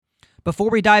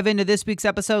Before we dive into this week's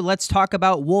episode, let's talk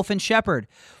about Wolf & Shepherd.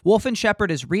 Wolf &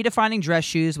 Shepherd is redefining dress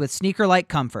shoes with sneaker-like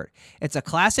comfort. It's a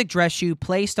classic dress shoe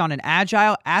placed on an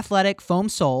agile, athletic foam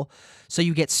sole, so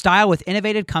you get style with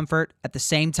innovative comfort at the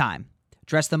same time.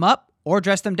 Dress them up or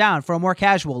dress them down for a more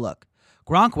casual look.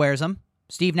 Gronk wears them,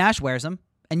 Steve Nash wears them,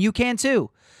 and you can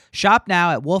too. Shop now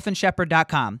at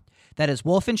wolfandshepherd.com. That is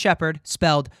Wolf & Shepherd,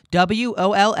 spelled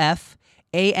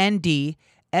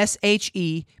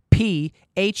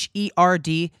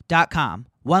WOLFANDSHEPHERD.com.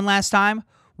 One last time,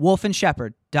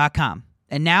 wolfandshepherd.com.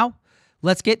 And now,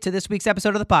 let's get to this week's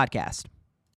episode of the podcast.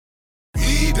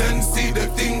 He didn't see the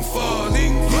thing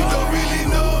falling. You don't really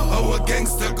know how a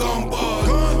gangster gone ball. You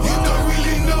don't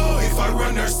really know if I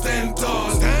run or stand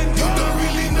tall. You don't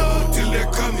really know till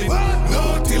they're coming.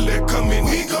 No, till they're coming.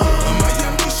 We gone. Am I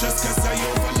ambitious cause I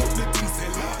overlook the things they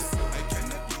lost? I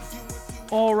cannot give you what you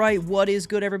All right, what is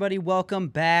good, everybody? Welcome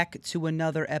back to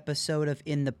another episode of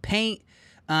In the Paint.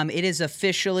 It is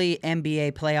officially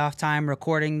NBA playoff time,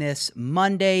 recording this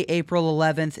Monday, April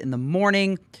 11th in the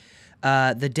morning,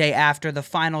 the day after the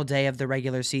final day of the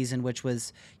regular season, which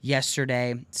was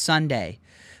yesterday, Sunday.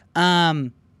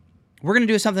 We're going to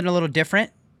do something a little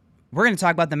different. We're going to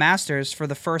talk about the Masters for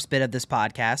the first bit of this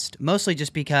podcast, mostly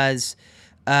just because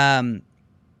I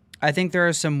think there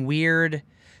are some weird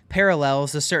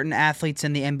parallels to certain athletes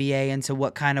in the NBA and to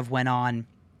what kind of went on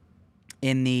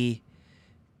in the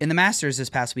Masters this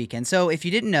past weekend. So if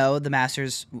you didn't know, the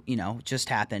Masters, just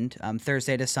happened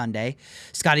Thursday to Sunday.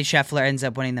 Scottie Scheffler ends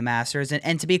up winning the Masters.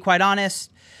 And to be quite honest,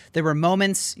 there were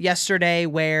moments yesterday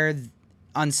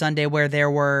on Sunday where there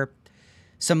were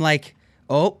some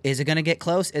is it going to get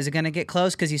close? Is it going to get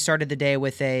close? Because he started the day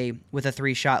with a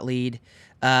 3-shot lead.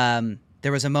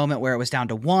 There was a moment where it was down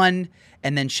to 1,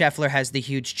 and then Scheffler has the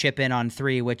huge chip in on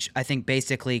 3, which I think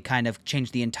basically kind of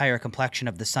changed the entire complexion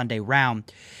of the Sunday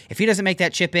round. If he doesn't make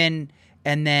that chip in,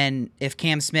 and then if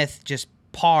Cam Smith just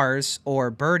pars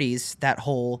or birdies that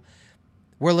hole,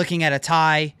 we're looking at a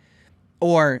tie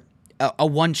or a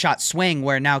one-shot swing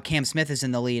where now Cam Smith is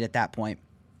in the lead at that point.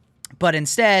 But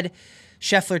instead,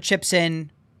 Scheffler chips in,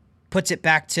 puts it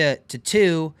back to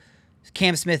 2,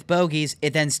 Cam Smith bogeys,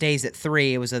 it then stays at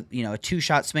 3. It was a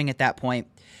 2-shot swing at that point.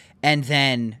 And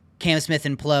then Cam Smith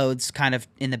implodes kind of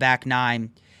in the back 9,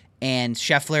 and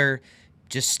Scheffler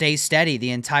just stays steady the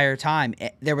entire time.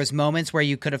 There was moments where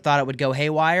you could have thought it would go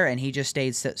haywire, and he just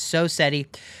stayed so steady.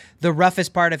 The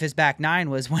roughest part of his back 9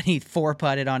 was when he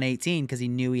 4-putted on 18 because he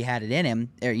knew he had it in him,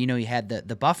 or he had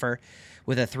the buffer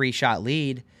with a 3-shot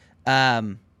lead.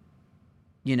 Or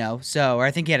I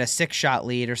think he had a 6-shot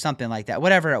lead or something like that.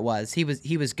 Whatever it was, he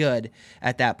was good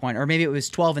at that point. Or maybe it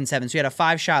was 12-7. So he had a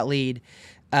 5-shot lead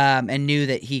and knew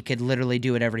that he could literally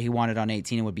do whatever he wanted on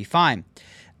 18 and would be fine.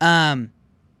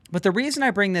 But the reason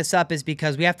I bring this up is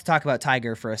because we have to talk about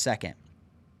Tiger for a second.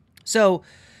 So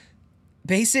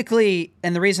basically,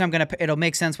 and the reason it'll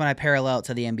make sense when I parallel it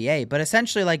to the NBA, but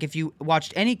essentially, if you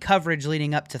watched any coverage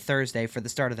leading up to Thursday for the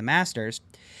start of the Masters,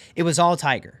 it was all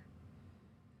Tiger.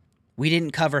 We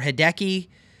didn't cover Hideki,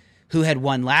 who had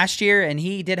won last year, and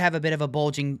he did have a bit of a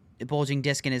bulging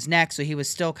disc in his neck, so he was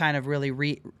still kind of really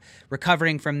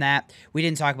recovering from that. We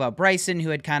didn't talk about Bryson, who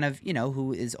had kind of,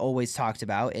 who is always talked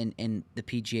about in the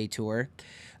PGA Tour.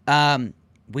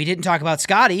 We didn't talk about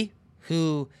Scottie,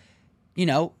 who,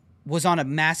 was on a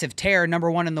massive tear,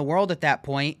 number 1 in the world at that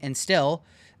point, and still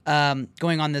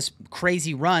going on this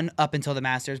crazy run up until the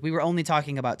Masters. We were only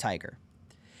talking about Tiger.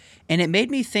 And it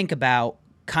made me think about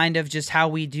kind of just how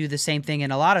we do the same thing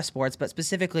in a lot of sports, but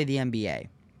specifically the NBA.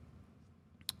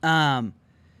 And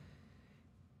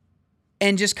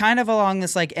just kind of along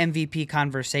this MVP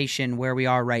conversation where we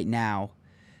are right now.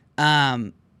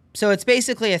 So it's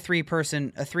basically a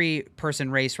three-person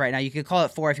race right now. You could call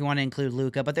it 4 if you want to include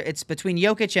Luka, but it's between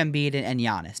Jokic, Embiid, and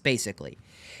Giannis, basically.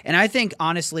 And I think,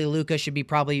 honestly, Luka should be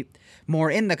probably more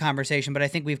in the conversation, but I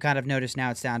think we've kind of noticed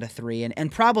now it's down to 3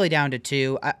 and probably down to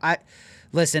 2.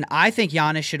 Listen, I think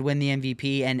Giannis should win the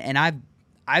MVP, and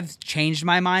I've changed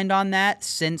my mind on that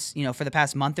since, for the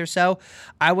past month or so.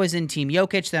 I was in Team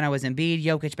Jokic, then I was Embiid,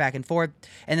 Jokic back and forth,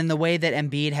 and then the way that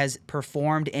Embiid has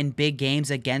performed in big games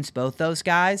against both those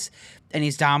guys, and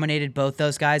he's dominated both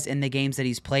those guys in the games that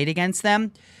he's played against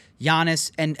them,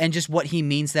 Giannis, and just what he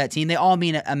means to that team, they all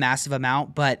mean a massive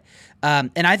amount, but,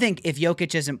 and I think if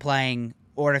Jokic isn't playing,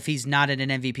 or if he's not at an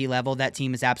MVP level, that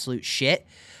team is absolute shit.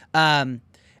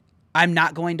 I'm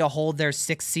not going to hold their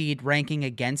 6th seed ranking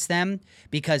against them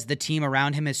because the team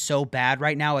around him is so bad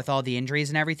right now with all the injuries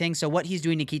and everything. So what he's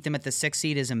doing to keep them at the 6th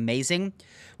seed is amazing.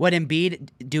 What Embiid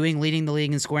doing, leading the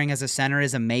league in scoring as a center,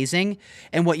 is amazing.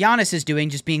 And what Giannis is doing,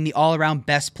 just being the all-around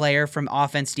best player from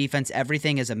offense, defense,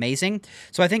 everything, is amazing.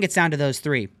 So I think it's down to those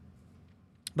 3.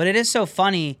 But it is so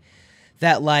funny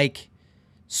that, like,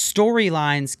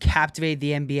 storylines captivate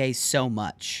the NBA so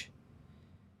much.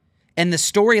 And the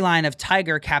storyline of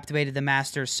Tiger captivated the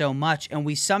Masters so much, and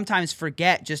we sometimes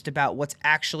forget just about what's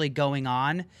actually going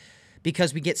on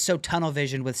because we get so tunnel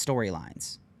visioned with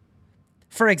storylines.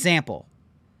 For example,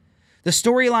 the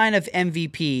storyline of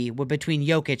MVP between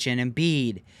Jokic and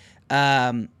Embiid,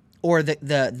 or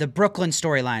the Brooklyn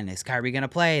storyline, is Kyrie going to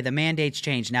play? The mandates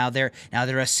change. Now they're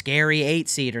a scary 8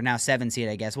 seed, or now 7 seed,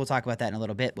 I guess. We'll talk about that in a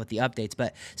little bit with the updates,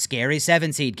 but scary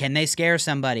 7 seed. Can they scare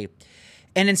somebody?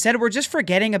 And instead, we're just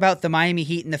forgetting about the Miami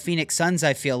Heat and the Phoenix Suns,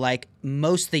 I feel like,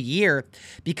 most of the year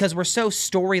because we're so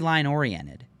storyline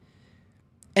oriented.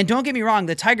 And don't get me wrong,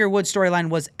 the Tiger Woods storyline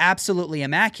was absolutely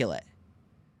immaculate.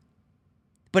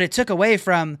 But it took away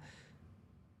from,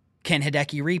 can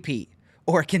Hideki repeat?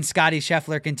 Or can Scottie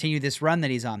Scheffler continue this run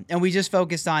that he's on? And we just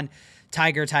focused on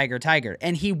Tiger.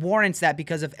 And he warrants that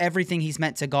because of everything he's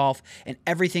meant to golf and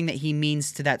everything that he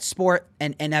means to that sport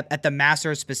and at the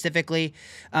Masters specifically.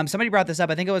 Somebody brought this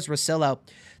up. I think it was Russillo,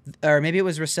 or maybe it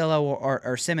was Russillo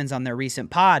or Simmons on their recent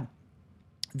pod,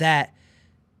 that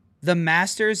the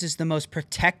Masters is the most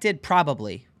protected,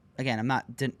 probably. Again,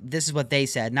 this is what they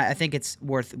said, and I think it's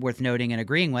worth noting and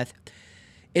agreeing with.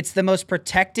 It's the most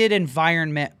protected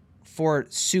environment for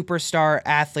superstar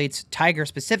athletes, Tiger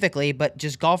specifically, but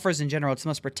just golfers in general. It's the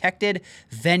most protected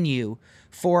venue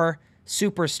for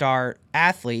superstar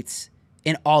athletes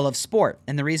in all of sport.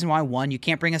 And the reason why, one, you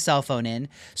can't bring a cell phone in.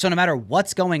 So no matter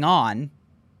what's going on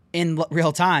in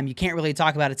real time, you can't really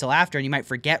talk about it till after, and you might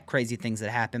forget crazy things that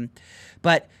happen.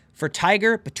 But for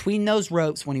Tiger, between those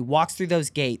ropes, when he walks through those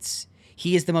gates,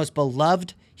 he is the most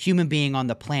beloved human being on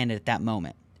the planet at that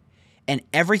moment. And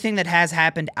everything that has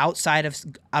happened out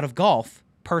of golf,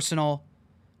 personal,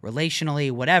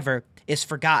 relationally, whatever, is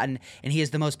forgotten, and he is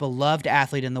the most beloved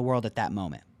athlete in the world at that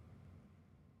moment.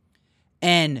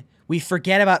 And we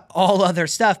forget about all other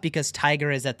stuff because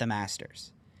Tiger is at the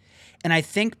Masters. And I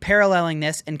think paralleling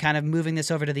this and kind of moving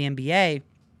this over to the NBA,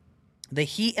 the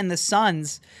Heat and the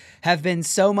Suns have been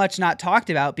so much not talked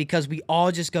about because we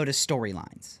all just go to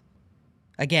storylines.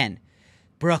 Again,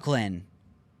 Brooklyn,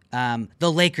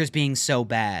 the Lakers being so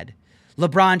bad,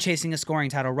 LeBron chasing a scoring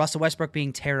title, Russell Westbrook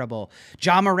being terrible,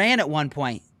 Ja Morant at one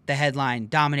point, the headline,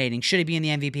 dominating, should he be in the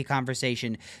MVP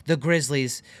conversation, the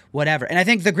Grizzlies, whatever. And I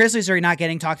think the Grizzlies are not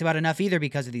getting talked about enough either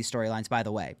because of these storylines, by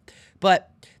the way.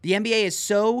 But the NBA is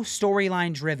so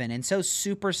storyline driven and so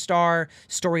superstar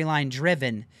storyline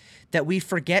driven that we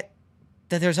forget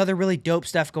that there's other really dope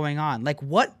stuff going on. Like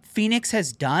what Phoenix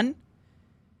has done,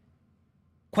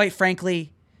 quite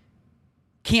frankly,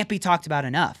 can't be talked about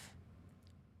enough.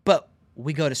 But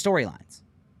we go to storylines.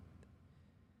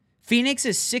 Phoenix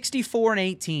is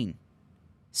 64-18.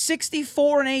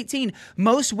 64-18.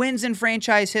 Most wins in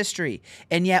franchise history.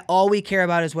 And yet all we care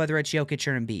about is whether it's Jokic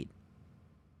or Embiid.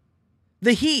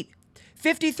 The Heat,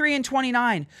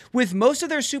 53-29. With most of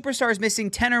their superstars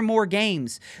missing 10 or more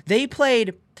games. They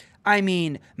played,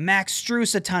 Max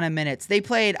Strus a ton of minutes. They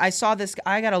played, I saw this,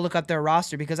 I got to look up their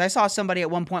roster because I saw somebody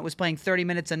at one point was playing 30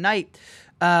 minutes a night.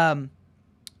 Who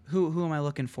am I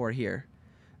looking for here?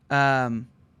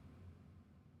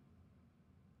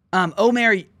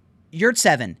 Omer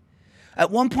Yurtseven at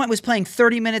one point was playing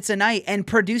 30 minutes a night and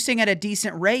producing at a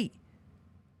decent rate.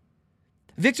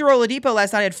 Victor Oladipo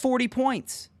last night had 40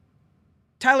 points.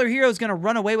 Tyler Hero is going to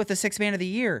run away with the 6th man of the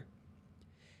year.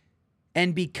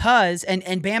 And because,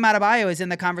 and Bam Adebayo is in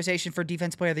the conversation for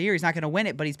Defensive Player of the Year. He's not going to win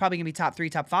it, but he's probably going to be top 3,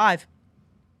 top 5.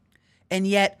 And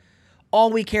yet, all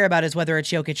we care about is whether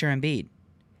it's Jokic or Embiid.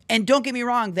 And don't get me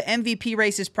wrong, the MVP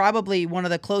race is probably one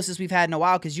of the closest we've had in a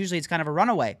while because usually it's kind of a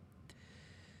runaway.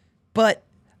 But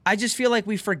I just feel like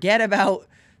we forget about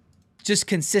just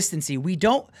consistency.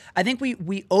 I think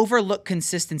we overlook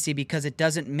consistency because it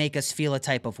doesn't make us feel a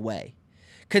type of way.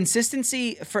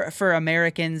 Consistency for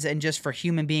Americans and just for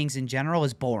human beings in general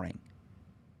is boring.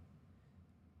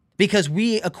 Because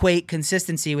we equate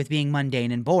consistency with being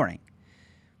mundane and boring.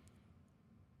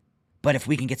 But if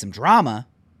we can get some drama,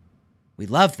 we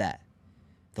love that.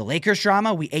 The Lakers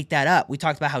drama, we ate that up. We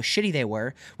talked about how shitty they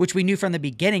were, which we knew from the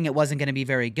beginning it wasn't going to be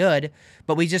very good.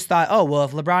 But we just thought, oh, well,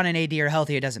 if LeBron and AD are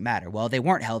healthy, it doesn't matter. Well, they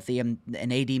weren't healthy, and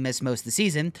AD missed most of the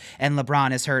season, and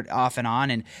LeBron is hurt off and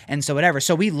on, and so whatever.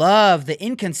 So we love the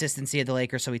inconsistency of the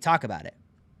Lakers, so we talk about it.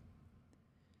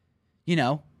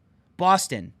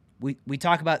 Boston, we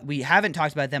haven't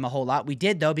talked about them a whole lot. We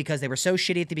did, though, because they were so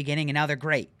shitty at the beginning, and now they're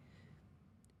great.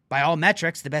 By all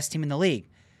metrics, the best team in the league.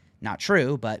 Not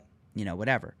true, but,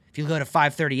 whatever. If you go to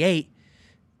 538,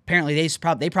 apparently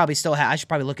they probably still have, I should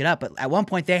probably look it up, but at one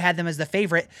point they had them as the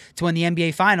favorite to win the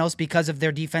NBA Finals because of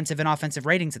their defensive and offensive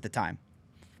ratings at the time,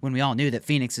 when we all knew that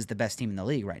Phoenix is the best team in the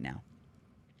league right now.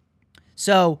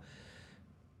 So,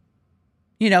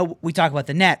 we talk about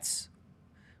the Nets.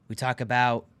 We talk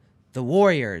about the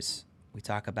Warriors. We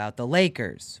talk about the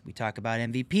Lakers. We talk about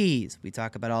MVPs. We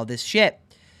talk about all this shit.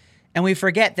 And we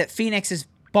forget that Phoenix is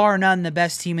bar none the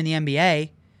best team in the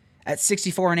NBA at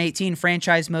 64-18,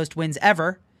 franchise most wins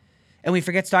ever. And we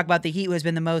forget to talk about the Heat, who has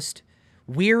been the most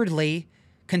weirdly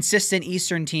consistent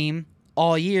Eastern team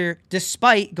all year,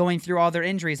 despite going through all their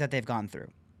injuries that they've gone through.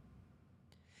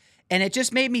 And it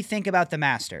just made me think about the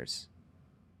Masters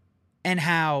and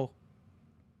how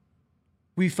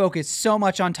we focused so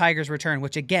much on Tiger's return,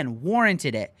 which again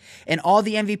warranted it. And all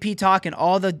the MVP talk and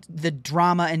all the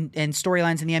drama and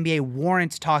storylines in the NBA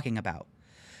warrants talking about.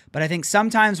 But I think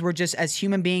sometimes we're just, as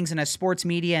human beings and as sports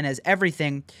media and as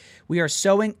everything, we are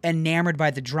so enamored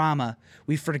by the drama,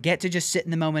 we forget to just sit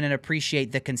in the moment and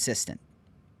appreciate the consistent.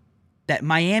 That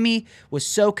Miami was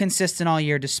so consistent all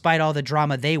year despite all the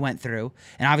drama they went through.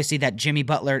 And obviously that Jimmy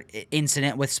Butler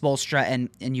incident with Spoelstra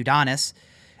and Udonis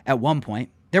at one point.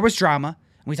 There was drama.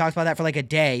 And we talked about that for like a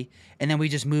day. And then we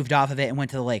just moved off of it and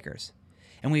went to the Lakers.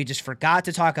 And we just forgot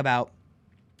to talk about.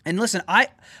 And listen, I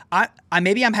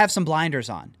maybe have some blinders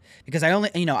on because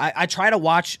I try to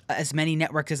watch as many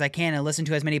networks as I can and listen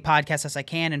to as many podcasts as I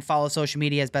can and follow social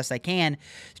media as best I can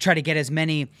to try to get as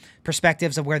many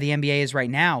perspectives of where the NBA is right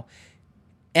now.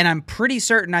 And I'm pretty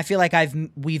certain I feel like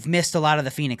we've missed a lot of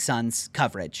the Phoenix Suns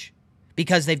coverage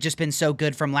because they've just been so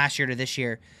good from last year to this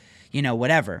year,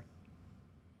 whatever.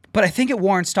 But I think it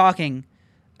warrants talking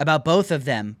about both of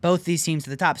them, both these teams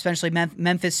at the top, especially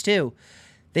Memphis too.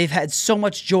 They've had so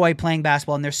much joy playing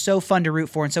basketball, and they're so fun to root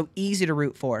for and so easy to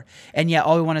root for. And yet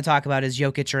all we want to talk about is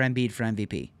Jokic or Embiid for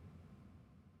MVP.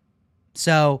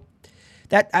 So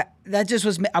that just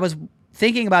was, I was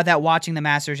thinking about that watching the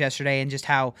Masters yesterday and just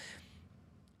how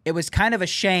it was kind of a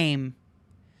shame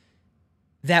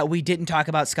that we didn't talk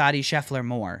about Scottie Scheffler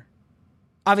more.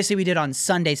 Obviously we did on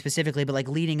Sunday specifically, but like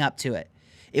leading up to it,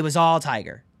 it was all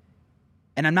Tiger.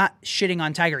 And I'm not shitting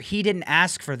on Tiger. He didn't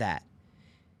ask for that.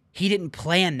 He didn't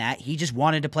plan that. He just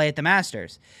wanted to play at the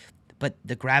Masters. But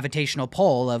the gravitational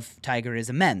pull of Tiger is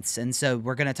immense, and so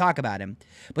we're going to talk about him.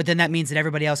 But then that means that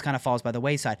everybody else kind of falls by the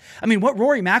wayside. I mean, what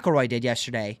Rory McIlroy did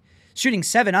yesterday, shooting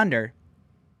 8 under,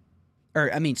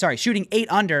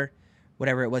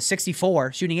 whatever it was,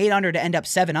 64, shooting 8 under to end up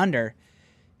 7 under,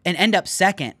 and end up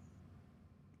second,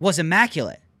 was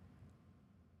immaculate.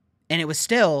 And it was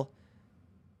still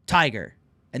Tiger.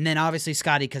 And then obviously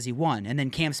Scottie because he won. And then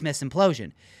Cam Smith's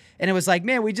implosion. And it was like,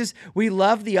 man, we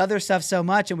love the other stuff so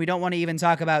much, and we don't want to even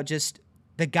talk about just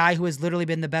the guy who has literally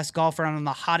been the best golfer on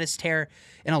the hottest tear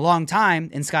in a long time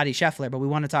in Scottie Scheffler, but we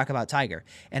want to talk about Tiger.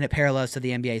 And it parallels to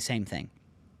the NBA, same thing.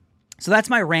 So that's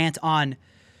my rant on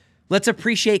let's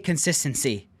appreciate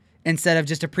consistency instead of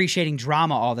just appreciating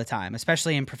drama all the time,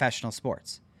 especially in professional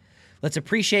sports. Let's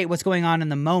appreciate what's going on in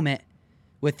the moment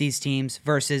with these teams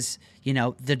versus,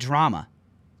 the drama.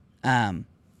 But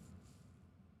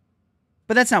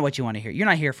that's not what you want to hear. You're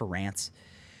not here for rants.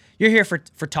 You're here for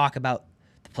talk about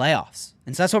the playoffs.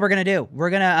 And so that's what we're going to do. We're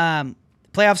going to,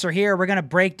 playoffs are here. We're going to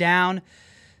break down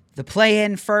the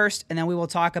play-in first, and then we will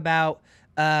talk about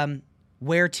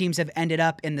where teams have ended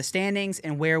up in the standings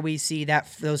and where we see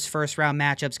those first-round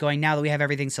matchups going now that we have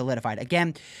everything solidified.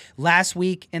 Again, last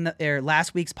week's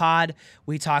pod,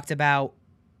 we talked about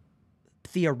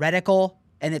theoretical,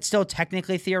 and it's still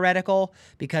technically theoretical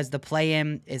because the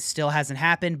play-in still hasn't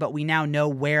happened, but we now know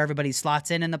where everybody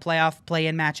slots in the playoff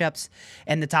play-in matchups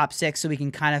and the top 6, so we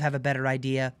can kind of have a better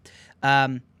idea.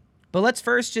 But let's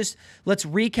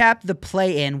recap the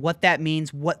play-in, what that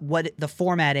means, what the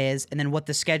format is, and then what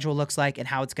the schedule looks like and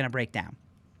how it's going to break down.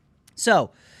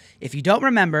 So, if you don't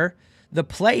remember, the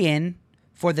play-in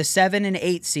for the 7 and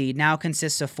 8 seed now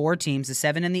consists of 4 teams, the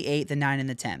 7 and the 8, the 9 and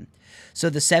the 10. So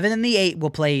the 7 and the 8 will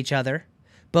play each other.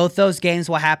 Both those games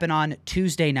will happen on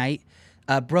Tuesday night.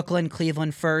 Brooklyn,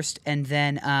 Cleveland first, and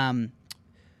then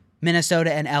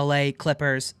Minnesota and LA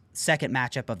Clippers, second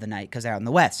matchup of the night because they're out in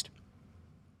the West.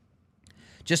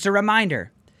 Just a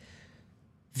reminder,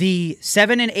 the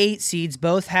 7 and 8 seeds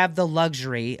both have the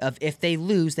luxury of if they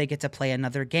lose, they get to play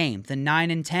another game. The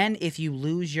 9 and 10, if you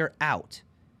lose, you're out.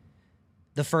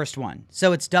 The first one.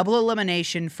 So it's double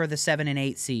elimination for the 7 and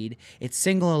 8 seed. It's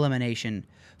single elimination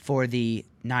for the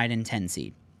 9 and 10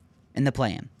 seed in the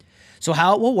play-in. So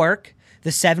how it will work,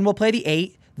 the 7 will play the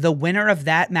 8. The winner of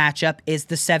that matchup is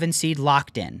the 7 seed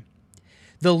locked in.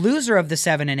 The loser of the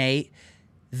 7 and 8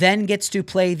 then gets to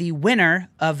play the winner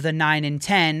of the 9 and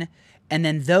 10, and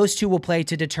then those two will play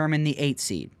to determine the 8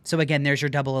 seed. So again, there's your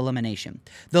double elimination.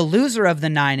 The loser of the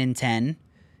 9 and 10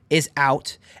 is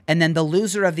out, and then the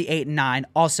loser of the 8 and 9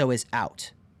 also is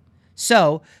out.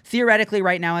 So, theoretically,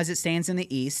 right now as it stands in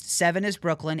the East, 7 is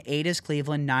Brooklyn, 8 is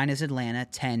Cleveland, 9 is Atlanta,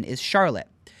 10 is Charlotte.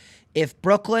 If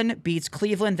Brooklyn beats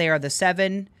Cleveland, they are the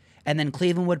 7, and then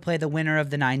Cleveland would play the winner of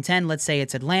the 9-10. Let's say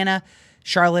it's Atlanta.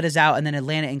 Charlotte is out, and then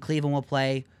Atlanta and Cleveland will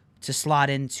play to slot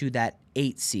into that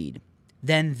 8 seed.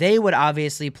 Then they would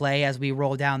obviously play as we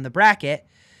roll down the bracket.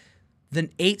 The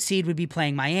 8 seed would be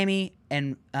playing Miami,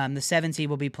 and the 7 seed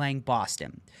will be playing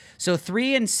Boston. So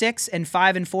 3 and 6 and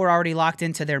 5 and 4 are already locked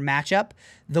into their matchup.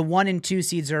 The 1 and 2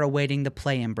 seeds are awaiting the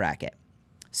play-in bracket.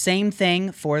 Same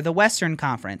thing for the Western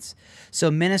Conference.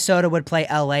 So Minnesota would play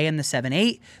LA in the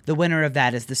 7-8. The winner of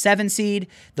that is the 7 seed.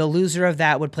 The loser of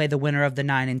that would play the winner of the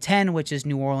 9 and 10, which is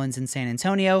New Orleans and San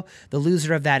Antonio. The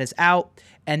loser of that is out.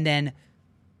 And then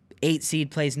 8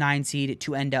 seed plays 9 seed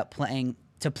to end up playing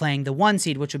the 1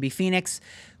 seed, which would be Phoenix.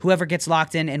 Whoever gets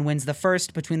locked in and wins the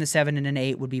first between the 7 and an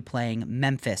 8 would be playing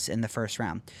Memphis in the first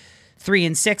round. 3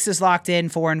 and 6 is locked in.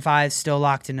 4 and 5 still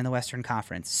locked in the Western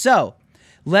Conference. So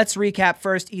let's recap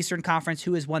first Eastern Conference,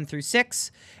 who is 1 through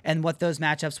 6, and what those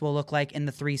matchups will look like in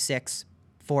the 3, 6,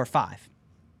 4, 5.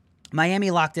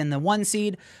 Miami locked in the 1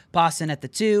 seed, Boston at the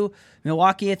 2,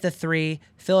 Milwaukee at the 3,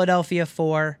 Philadelphia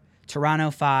 4,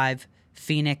 Toronto 5,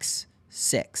 Phoenix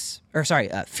 6.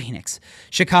 Phoenix.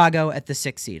 Chicago at the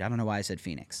 6 seed. I don't know why I said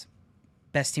Phoenix.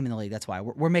 Best team in the league, that's why.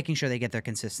 We're making sure they get their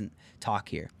consistent talk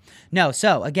here. No,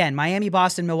 so again, Miami,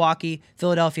 Boston, Milwaukee,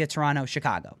 Philadelphia, Toronto,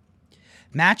 Chicago.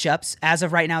 Matchups, as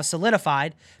of right now,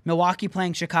 solidified. Milwaukee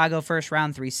playing Chicago first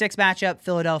round 3-6 matchup.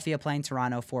 Philadelphia playing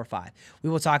Toronto 4-5. We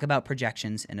will talk about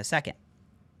projections in a second.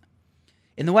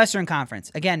 In the Western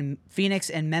Conference, again, Phoenix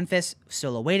and Memphis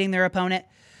still awaiting their opponent.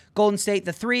 Golden State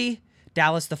the 3,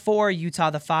 Dallas the 4, Utah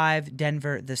the 5,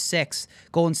 Denver the 6.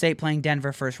 Golden State playing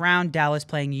Denver first round. Dallas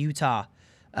playing Utah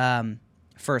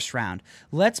first round.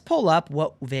 Let's pull up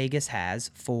what Vegas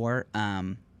has for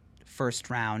first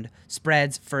round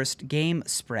spreads, first game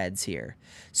spreads here.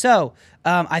 So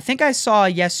I think I saw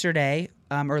yesterday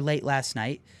or late last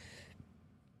night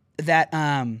that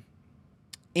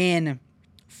in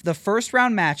the first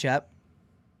round matchup,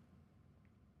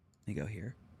 let me go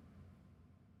here,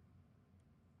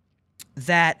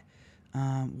 that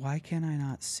why can I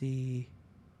not see?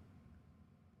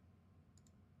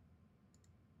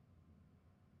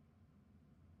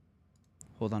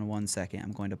 Hold on 1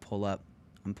 second.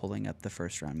 I'm pulling up the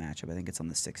first round matchup. I think it's on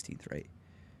the 16th, right?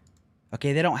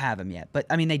 Okay, they don't have them yet, but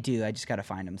I mean they do. I just got to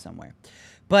find them somewhere.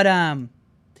 But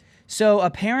so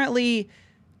apparently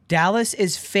Dallas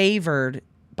is favored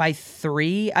by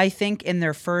 3, I think, in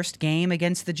their first game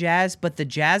against the Jazz, but the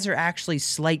Jazz are actually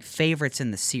slight favorites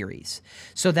in the series.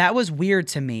 So that was weird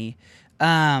to me.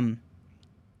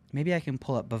 Maybe I can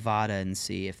pull up Bovada and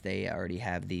see if they already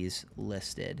have these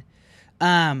listed.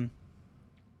 But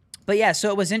yeah, so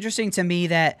it was interesting to me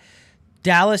that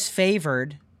Dallas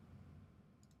favored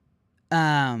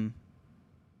but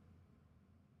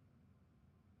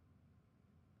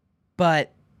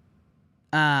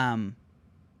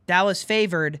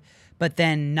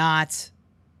then not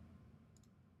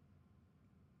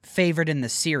favored in the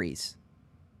series.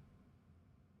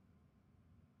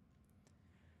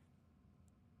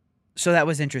 So that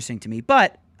was interesting to me.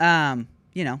 But, no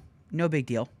big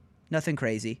deal. Nothing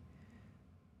crazy.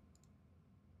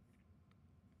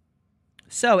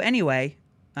 So anyway,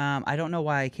 I don't know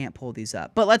why I can't pull these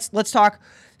up. But let's talk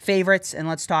favorites and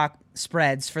let's talk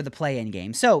spreads for the play-in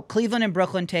game. So Cleveland and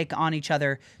Brooklyn take on each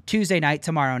other Tuesday night,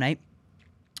 tomorrow night.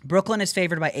 Brooklyn is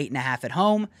favored by 8.5 at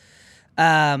home.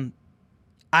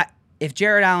 If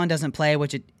Jared Allen doesn't play,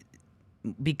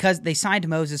 because they signed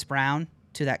Moses Brown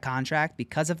to that contract,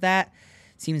 because of that,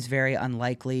 seems very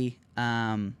unlikely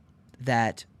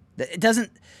that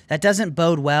doesn't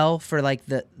bode well for like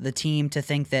the team to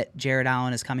think that Jared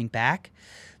Allen is coming back.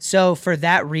 So for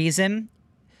that reason,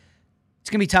 it's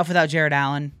gonna be tough without Jared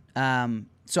Allen.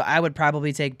 So I would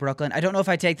probably take Brooklyn. I don't know if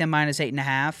I take them minus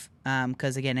 8.5,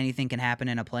 because again, anything can happen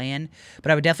in a play-in.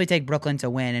 But I would definitely take Brooklyn to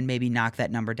win and maybe knock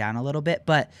that number down a little bit.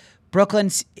 But Brooklyn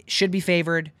should be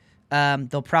favored.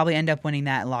 They'll probably end up winning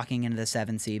that and locking into the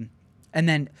 7 seed. And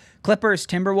then Clippers,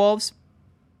 Timberwolves.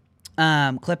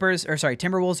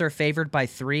 Timberwolves are favored by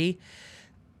 3.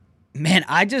 Man,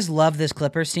 I just love this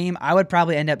Clippers team. I would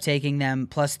probably end up taking them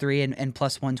 +3 and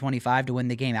plus 125 to win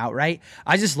the game outright.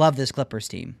 I just love this Clippers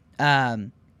team.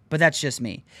 but that's just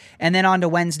me. And then on to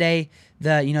Wednesday,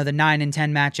 the 9 and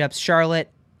 10 matchups. Charlotte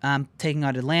taking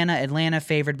on Atlanta. Atlanta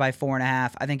favored by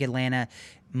 4.5. I think Atlanta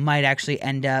might actually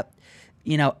end up,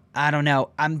 I don't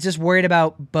know. I'm just worried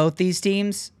about both these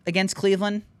teams against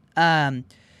Cleveland.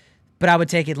 But I would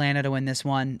take Atlanta to win this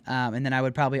one. And then I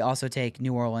would probably also take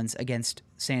New Orleans against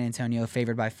San Antonio,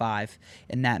 favored by 5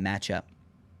 in that matchup.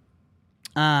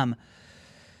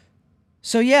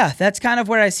 So yeah, that's kind of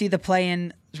where I see the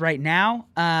play-in right now.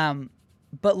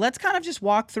 But let's kind of just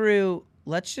walk through.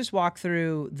 Let's just walk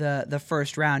through the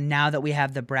first round now that we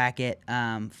have the bracket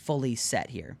fully set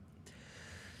here.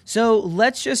 So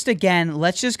let's just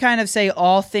kind of say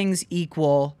all things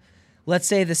equal. Let's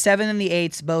say the 7 and the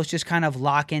 8s both just kind of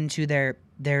lock into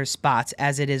their spots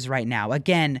as it is right now.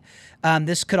 Again,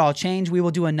 this could all change. We will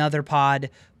do another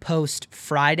pod post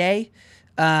Friday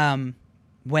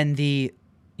when the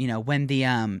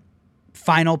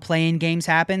final play-in games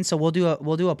happen. So we'll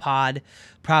do a pod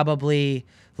probably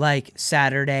like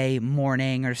Saturday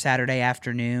morning or Saturday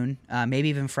afternoon, maybe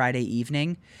even Friday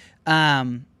evening,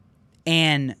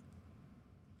 and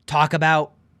talk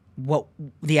about what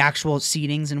the actual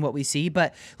seedings and what we see.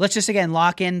 But let's just, again,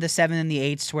 lock in the 7 and the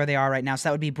 8s to where they are right now. So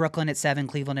that would be Brooklyn at 7,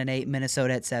 Cleveland at 8,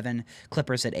 Minnesota at 7,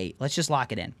 Clippers at 8. Let's just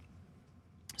lock it in.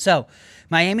 So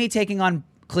Miami taking on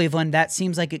Cleveland. That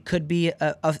seems like it could be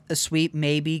a sweep.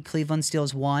 Maybe Cleveland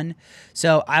steals 1.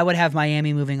 So I would have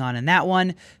Miami moving on in that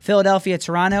one. Philadelphia,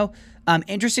 Toronto.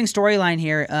 Interesting storyline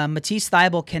here. Matisse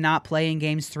Thybulle cannot play in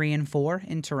games 3 and 4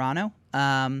 in Toronto.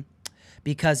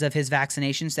 Because of his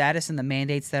vaccination status and the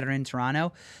mandates that are in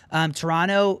Toronto.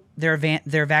 Toronto,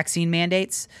 their vaccine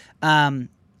mandates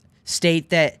state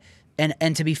that,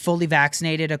 and to be fully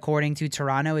vaccinated according to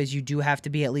Toronto, is you do have to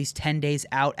be at least 10 days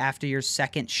out after your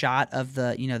second shot of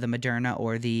the Moderna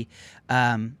or the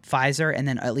Pfizer, and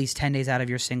then at least 10 days out of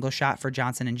your single shot for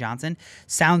Johnson & Johnson.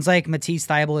 Sounds like Matisse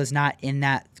Thybulle is not in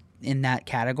that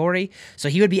category. So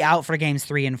he would be out for games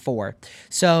 3 and 4.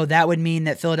 So that would mean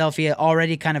that Philadelphia,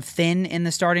 already kind of thin in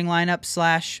the starting lineup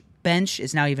 / bench,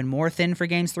 is now even more thin for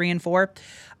games 3 and 4.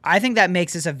 I think that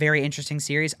makes this a very interesting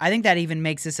series. I think that even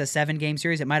makes this a 7-game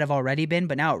series. It might have already been,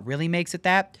 but now it really makes it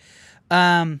that.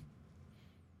 I'm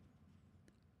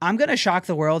going to shock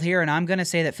the world here, and I'm going to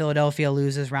say that Philadelphia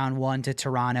loses round 1 to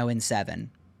Toronto in 7.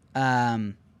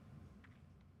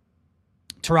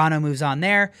 Toronto moves on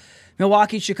there.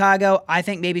 Milwaukee, Chicago. I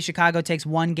think maybe Chicago takes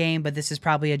 1 game, but this is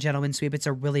probably a gentleman's sweep. It's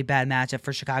a really bad matchup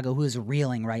for Chicago, who is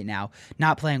reeling right now,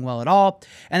 not playing well at all.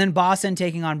 And then Boston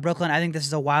taking on Brooklyn. I think this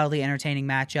is a wildly entertaining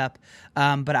matchup,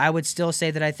 but I would still say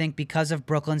that I think because of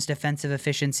Brooklyn's defensive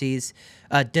deficiencies,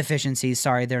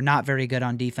 they're not very good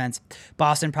on defense.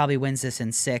 Boston probably wins this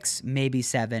in 6, maybe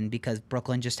 7, because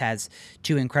Brooklyn just has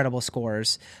 2 incredible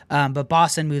scorers. But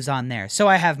Boston moves on there. So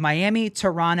I have Miami,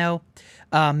 Toronto,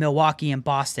 Milwaukee, and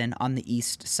Boston on the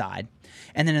east side.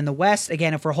 And then in the west,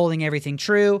 again, if we're holding everything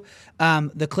true,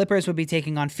 the Clippers would be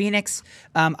taking on Phoenix.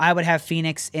 I would have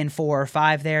Phoenix in 4 or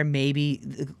 5 there. Maybe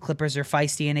the Clippers are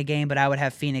feisty in a game, but I would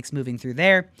have Phoenix moving through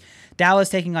there. Dallas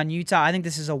taking on Utah. I think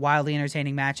this is a wildly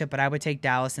entertaining matchup, but I would take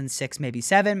Dallas in 6, maybe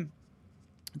 7.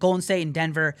 Golden State and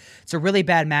Denver. It's a really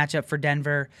bad matchup for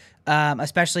Denver,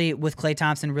 especially with Klay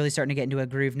Thompson really starting to get into a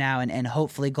groove now, and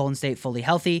hopefully Golden State fully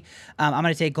healthy. I'm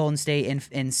going to take Golden State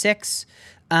in 6.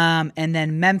 And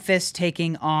then Memphis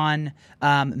taking on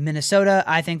Minnesota.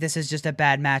 I think this is just a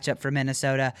bad matchup for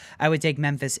Minnesota. I would take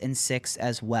Memphis in 6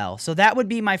 as well. So that would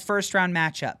be my first round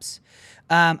matchups.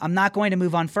 I'm not going to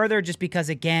move on further just because,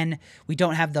 again, we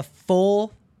don't have the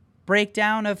full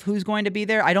breakdown of who's going to be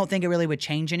there. I don't think it really would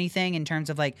change anything in terms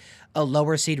of like a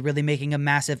lower seed really making a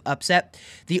massive upset.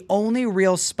 The only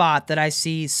real spot that I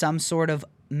see some sort of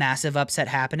massive upset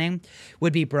happening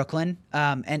would be Brooklyn.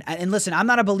 And listen, I'm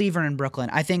not a believer in Brooklyn.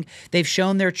 I think they've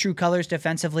shown their true colors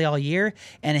defensively all year,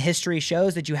 and history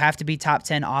shows that you have to be top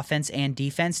 10 offense and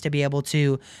defense to be able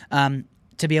to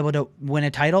win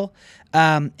a title.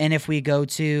 And if we go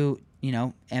to,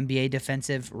 NBA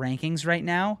defensive rankings right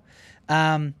now,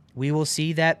 we will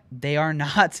see that they are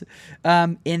not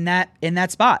in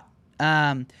that spot.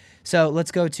 So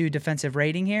let's go to defensive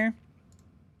rating here.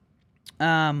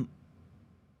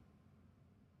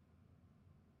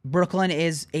 Brooklyn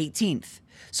is 18th.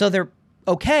 So they're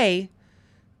okay,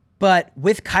 but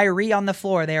with Kyrie on the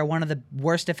floor, they are one of the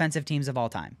worst defensive teams of all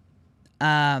time.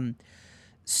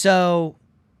 So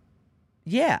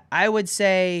yeah, I would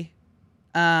say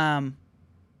that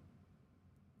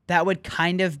would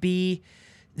kind of be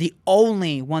the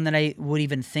only one that I would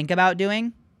even think about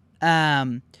doing.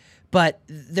 But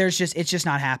it's just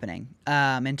not happening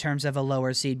in terms of a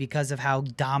lower seed because of how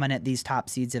dominant these top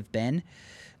seeds have been.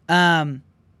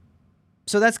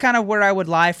 So that's kind of where I would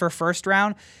lie for first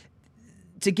round.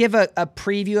 To give a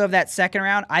preview of that second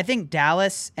round, I think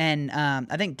Dallas and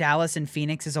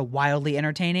Phoenix is a wildly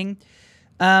entertaining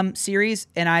series,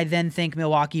 and I then think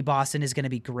Milwaukee-Boston is going to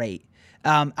be great.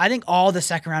 I think all the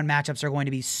second round matchups are going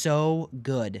to be so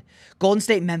good. Golden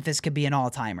State-Memphis could be an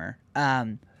all-timer.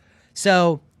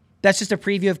 So that's just a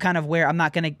preview of kind of where I'm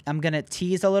gonna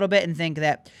tease a little bit and think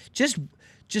that just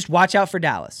watch out for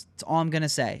Dallas. That's all I'm gonna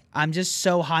say. I'm just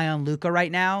so high on Luka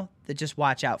right now that just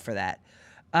watch out for that.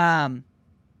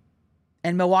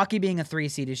 And Milwaukee being a 3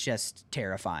 seed is just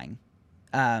terrifying.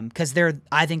 Because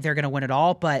I think they're gonna win it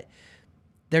all, but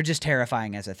they're just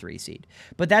terrifying as a 3 seed.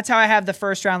 But that's how I have the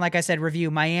first round. Like I said, review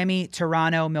Miami,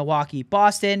 Toronto, Milwaukee,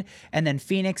 Boston, and then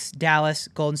Phoenix, Dallas,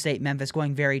 Golden State, Memphis,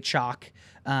 going very chalk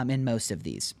in most of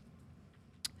these.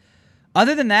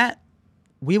 Other than that,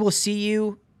 we will see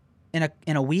you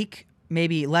in a week,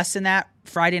 maybe less than that,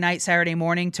 Friday night, Saturday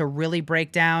morning, to really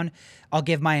break down. I'll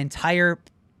give my entire,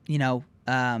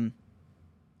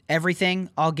 everything.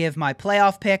 I'll give my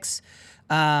playoff picks.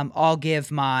 I'll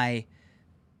give my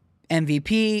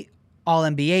MVP, all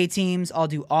NBA teams. I'll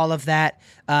do all of that.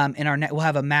 We'll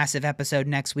have a massive episode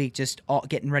next week, just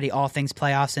getting ready, all things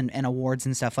playoffs and awards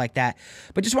and stuff like that.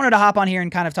 But just wanted to hop on here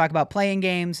and kind of talk about playing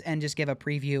games and just give a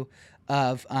preview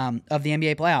of the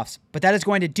NBA playoffs. But that is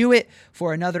going to do it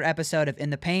for another episode of In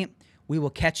the Paint. We will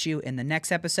catch you in the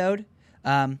next episode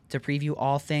to preview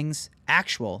all things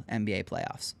actual NBA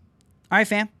playoffs. All right,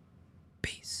 fam.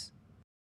 Peace.